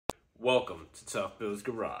Welcome to Tough Bill's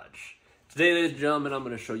Garage. Today, ladies and gentlemen, I'm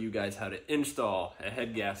going to show you guys how to install a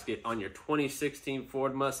head gasket on your 2016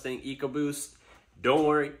 Ford Mustang EcoBoost. Don't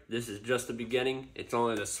worry, this is just the beginning. It's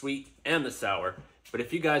only the sweet and the sour. But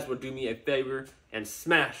if you guys would do me a favor and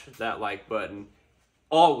smash that like button,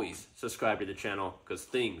 always subscribe to the channel because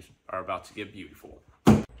things are about to get beautiful.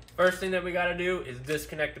 First thing that we got to do is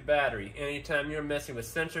disconnect the battery. Anytime you're messing with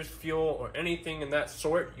sensors, fuel, or anything in that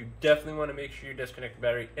sort, you definitely want to make sure you disconnect the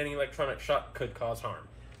battery. Any electronic shock could cause harm.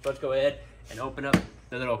 So let's go ahead and open up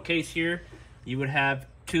the little case here. You would have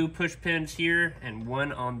two push pins here and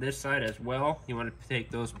one on this side as well. You want to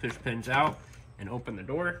take those push pins out and open the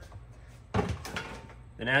door.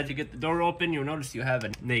 Then as you get the door open, you'll notice you have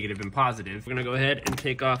a negative and positive. We're going to go ahead and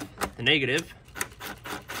take off the negative,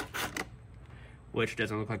 which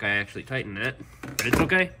doesn't look like I actually tightened that, but it's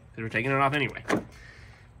okay, because we're taking it off anyway.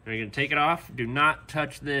 We're gonna take it off. Do not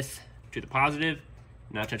touch this to the positive,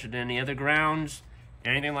 do not touch it to any other grounds,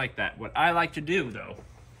 anything like that. What I like to do, though,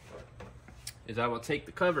 is I will take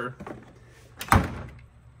the cover,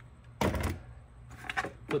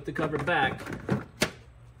 put the cover back,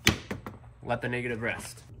 let the negative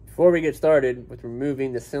rest. Before we get started with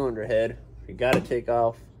removing the cylinder head, we gotta take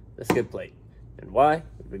off the skid plate. And why?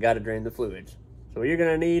 We gotta drain the fluids. So what you're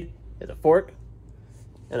gonna need is a fork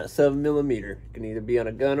and a 7mm. It can either be on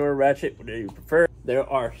a gun or a ratchet, whatever you prefer. There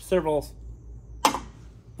are several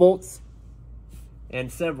bolts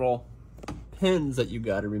and several pins that you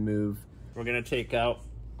gotta remove. We're gonna take out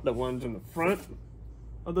the ones in the front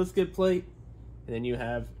of the skid plate, and then you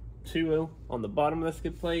have 2 on the bottom of the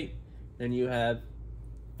skid plate, and you have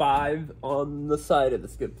 5 on the side of the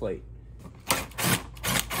skid plate.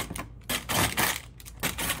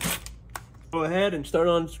 Go ahead and start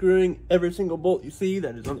unscrewing every single bolt you see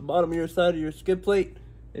that is on the bottom of your side of your skid plate,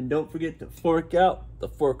 and don't forget to fork out the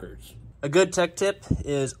forkers. A good tech tip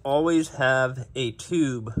is always have a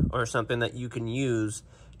tube or something that you can use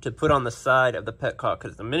to put on the side of the petcock,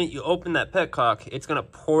 because the minute you open that petcock, it's going to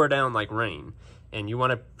pour down like rain, and you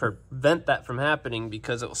want to prevent that from happening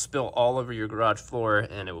because it will spill all over your garage floor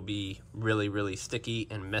and it will be really, really sticky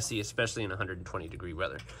and messy, especially in 120-degree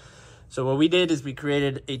weather. So what we did is we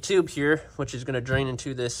created a tube here, which is going to drain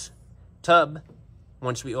into this tub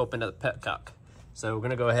once we open up the petcock. So we're going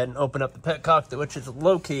to go ahead and open up the petcock, which is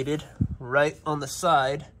located right on the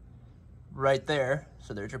side, right there.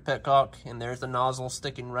 So there's your petcock, and there's the nozzle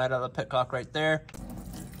sticking right out of the petcock right there.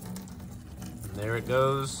 And there it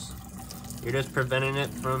goes. You're just preventing it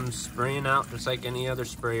from spraying out just like any other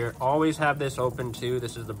sprayer. Always have this open too.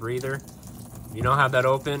 This is the breather. If you don't have that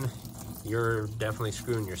open, you're definitely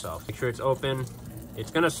screwing yourself. Make sure it's open.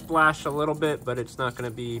 It's gonna splash a little bit, but it's not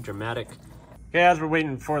gonna be dramatic. Okay, as we're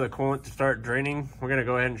waiting for the coolant to start draining, we're gonna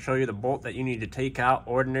go ahead and show you the bolt that you need to take out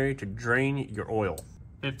ordinary to drain your oil.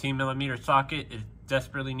 15mm socket is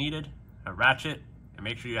desperately needed, a ratchet, and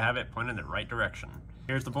make sure you have it pointed in the right direction.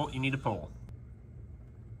 Here's the bolt you need to pull.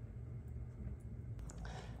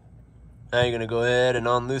 Now you're gonna go ahead and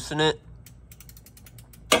unloosen it.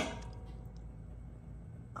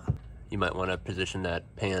 You might want to position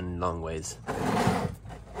that pan long ways.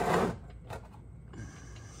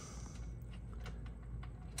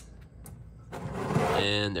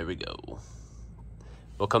 And there we go.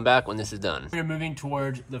 We'll come back when this is done. We're moving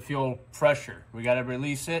towards the fuel pressure. We got to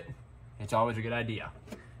release it. It's always a good idea.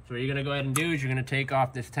 So what you're going to go ahead and do is you're going to take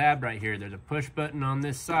off this tab right here. There's a push button on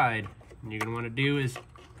this side. And you're going to want to do is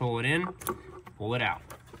pull it in, pull it out.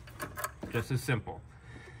 Just as simple.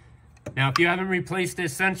 Now, if you haven't replaced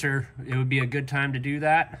this sensor, it would be a good time to do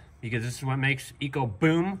that because this is what makes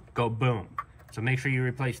EcoBoom go boom. So make sure you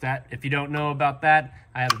replace that. If you don't know about that,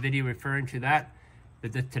 I have a video referring to that,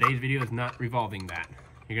 but today's video is not revolving that.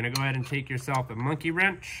 You're gonna go ahead and take yourself a monkey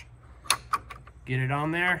wrench, get it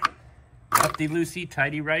on there, lefty-loosey,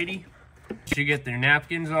 tighty-righty. You get the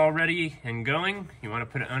napkins all ready and going. You wanna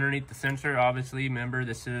put it underneath the sensor. Obviously, remember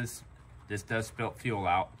this does spill fuel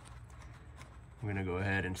out. I'm gonna go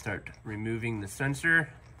ahead and start removing the sensor.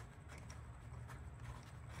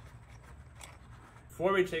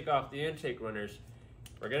 Before we take off the intake runners,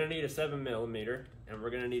 we're gonna need a 7mm, and we're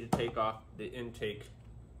gonna need to take off the intake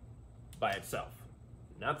by itself.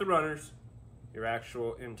 Not the runners, your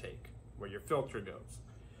actual intake, where your filter goes.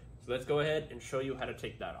 So let's go ahead and show you how to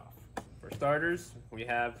take that off. For starters, we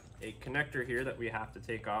have a connector here that we have to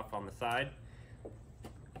take off on the side.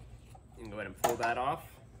 You can go ahead and pull that off.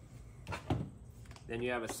 Then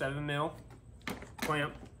you have a 7mm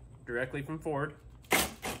clamp directly from Ford.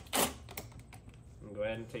 Go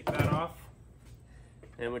ahead and take that off.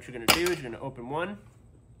 And what you're going to do is you're going to open one,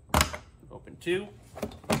 open two,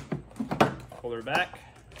 pull her back,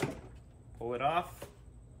 pull it off,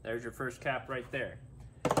 There's your first cap right there.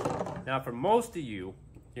 Now for most of you,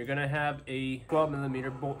 you're gonna have a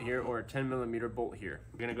 12mm bolt here or a 10mm bolt here.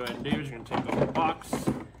 What you're gonna go ahead and do is you're gonna take off the box,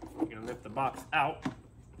 you're gonna lift the box out,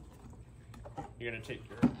 you're gonna take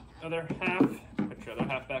your other half, put your other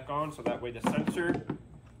half back on so that way the sensor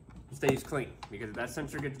stays clean. Because if that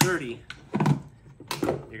sensor gets dirty,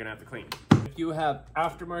 you're gonna have to clean it. If you have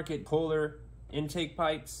aftermarket Kohler intake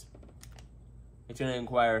pipes, it's gonna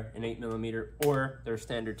require an 8mm or their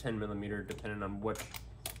standard 10mm depending on what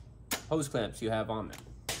hose clamps you have on them.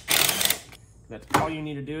 That's all you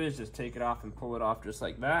need to do is just take it off and pull it off just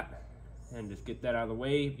like that, and just get that out of the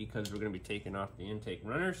way because we're going to be taking off the intake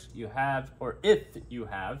runners. You have, or if you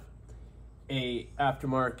have, a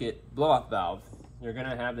aftermarket blow-off valve, you're going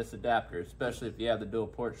to have this adapter, especially if you have the dual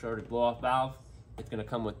port shorted blow-off valve. It's going to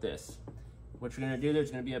come with this. What you're going to do, there's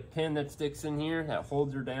going to be a pin that sticks in here that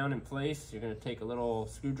holds her down in place. You're going to take a little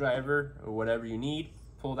screwdriver or whatever you need,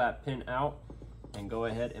 pull that pin out, and go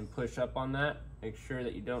ahead and push up on that. Make sure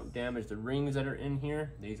that you don't damage the rings that are in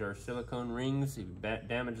here. These are silicone rings. If you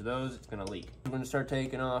damage those, it's gonna leak. I'm gonna start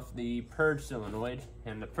taking off the purge solenoid,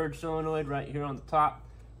 and the purge solenoid right here on the top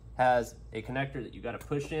has a connector that you gotta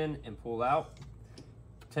push in and pull out.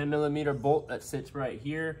 10mm bolt that sits right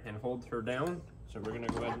here and holds her down. So we're gonna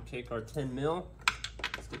go ahead and take our 10 mil,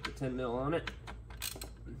 stick the 10 mil on it,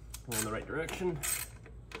 go in the right direction.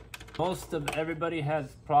 Most of everybody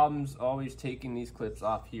has problems always taking these clips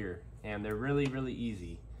off here, and they're really, really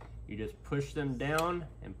easy. You just push them down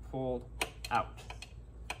and pull out.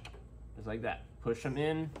 Just like that. Push them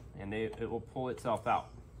in and it will pull itself out.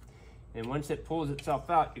 And once it pulls itself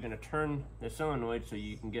out, you're gonna turn the solenoid so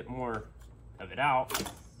you can get more of it out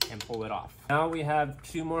and pull it off. Now we have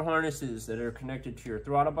two more harnesses that are connected to your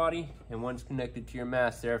throttle body, and one's connected to your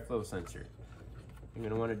mass airflow sensor. What you're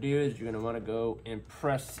gonna wanna do is you're gonna wanna go and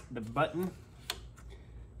press the button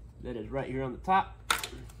that is right here on the top.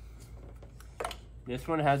 This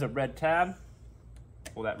one has a red tab.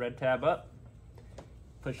 Pull that red tab up,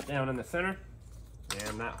 push down in the center,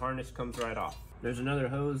 and that harness comes right off. There's another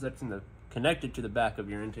hose that's connected to the back of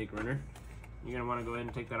your intake runner. You're gonna wanna go ahead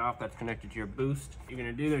and take that off. That's connected to your boost. You're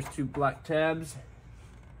gonna do, there's two black tabs.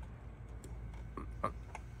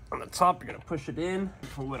 On the top, you're gonna push it in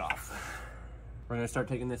and pull it off. We're gonna start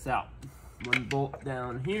taking this out. One bolt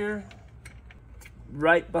down here,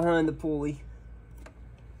 right behind the pulley.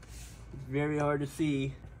 It's very hard to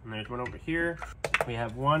see. And there's one over here. We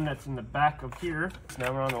have one that's in the back of here.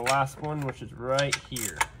 Now we're on the last one, which is right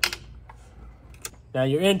here. Now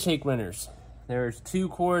your intake runners, there's two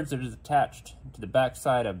cords that is attached to the back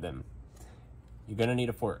side of them. You're gonna need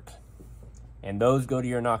a fork. And those go to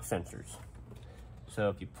your knock sensors. So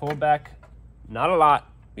if you pull back, not a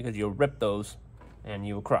lot, because you'll rip those and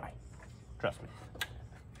you will cry. Trust me.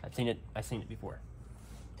 I've seen it before.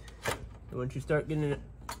 And once you start getting it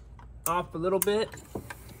off a little bit,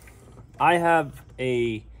 I have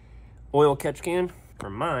a oil catch can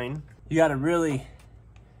for mine. You gotta really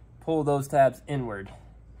pull those tabs inward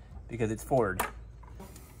because it's forward.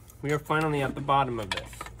 We are finally at the bottom of this.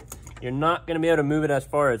 You're not gonna be able to move it as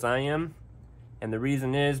far as I am, and the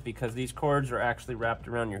reason is because these cords are actually wrapped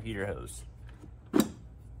around your heater hose.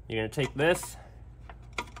 You're gonna take this,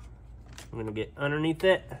 I'm gonna get underneath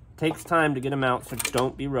it. Takes time to get them out, so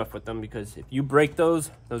don't be rough with them, because if you break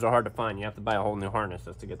those are hard to find. You have to buy a whole new harness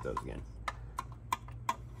just to get those again.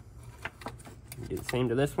 Do the same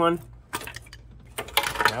to this one.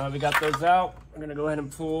 Now that we got those out, we're gonna go ahead and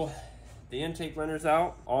pull the intake runners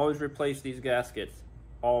out. Always replace these gaskets,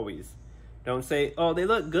 always. Don't say, oh, they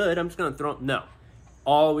look good, I'm just gonna throw them. No,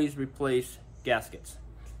 always replace gaskets.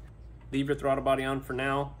 Leave your throttle body on for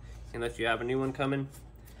now, unless you have a new one coming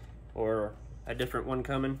or a different one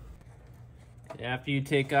coming. After you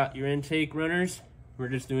take out your intake runners, we're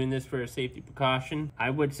just doing this for a safety precaution. I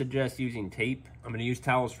would suggest using tape. I'm gonna use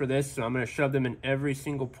towels for this, so I'm gonna shove them in every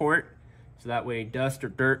single port, so that way dust or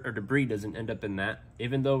dirt or debris doesn't end up in that,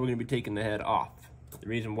 even though we're gonna be taking the head off. The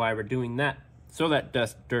reason why we're doing that, so that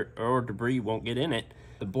dust, dirt, or debris won't get in it,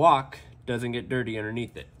 the block doesn't get dirty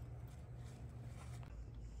underneath it.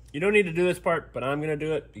 You don't need to do this part, but I'm gonna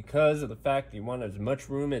do it because of the fact that you want as much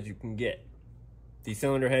room as you can get. These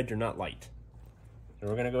cylinder heads are not light. So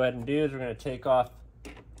what we're gonna go ahead and do is we're gonna take off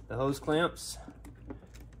the hose clamps.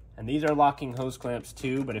 And these are locking hose clamps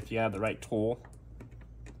too, but if you have the right tool.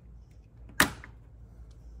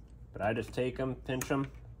 But I just take them, pinch them.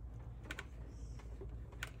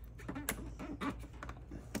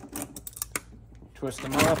 Twist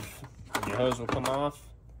them off, and your hose will come off.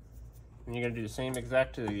 And you're gonna do the same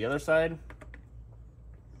exact to the other side.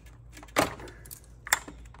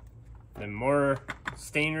 The more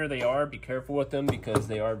stainer they are. Be careful with them because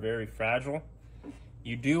they are very fragile.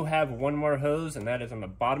 You do have one more hose, and that is on the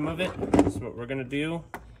bottom of it. So what we're gonna do,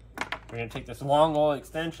 we're gonna take this long oil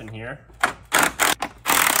extension here,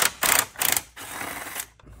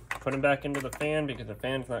 put them back into the fan because the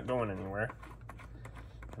fan's not going anywhere.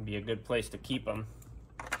 It'll be a good place to keep them.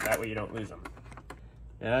 That way you don't lose them.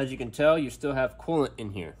 Now, as you can tell, you still have coolant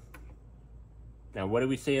in here. Now, what do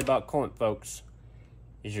we say about coolant, folks?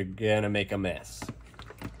 Is you're gonna make a mess.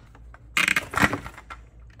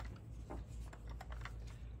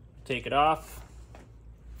 Take it off.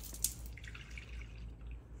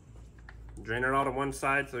 Drain it all to one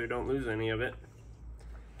side so you don't lose any of it.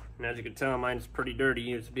 And as you can tell, mine's pretty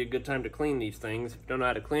dirty. This would be a good time to clean these things. If you don't know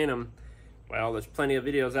how to clean them, well, there's plenty of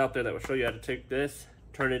videos out there that will show you how to take this,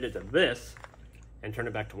 turn it into this, and turn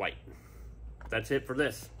it back to white. That's it for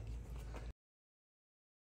this.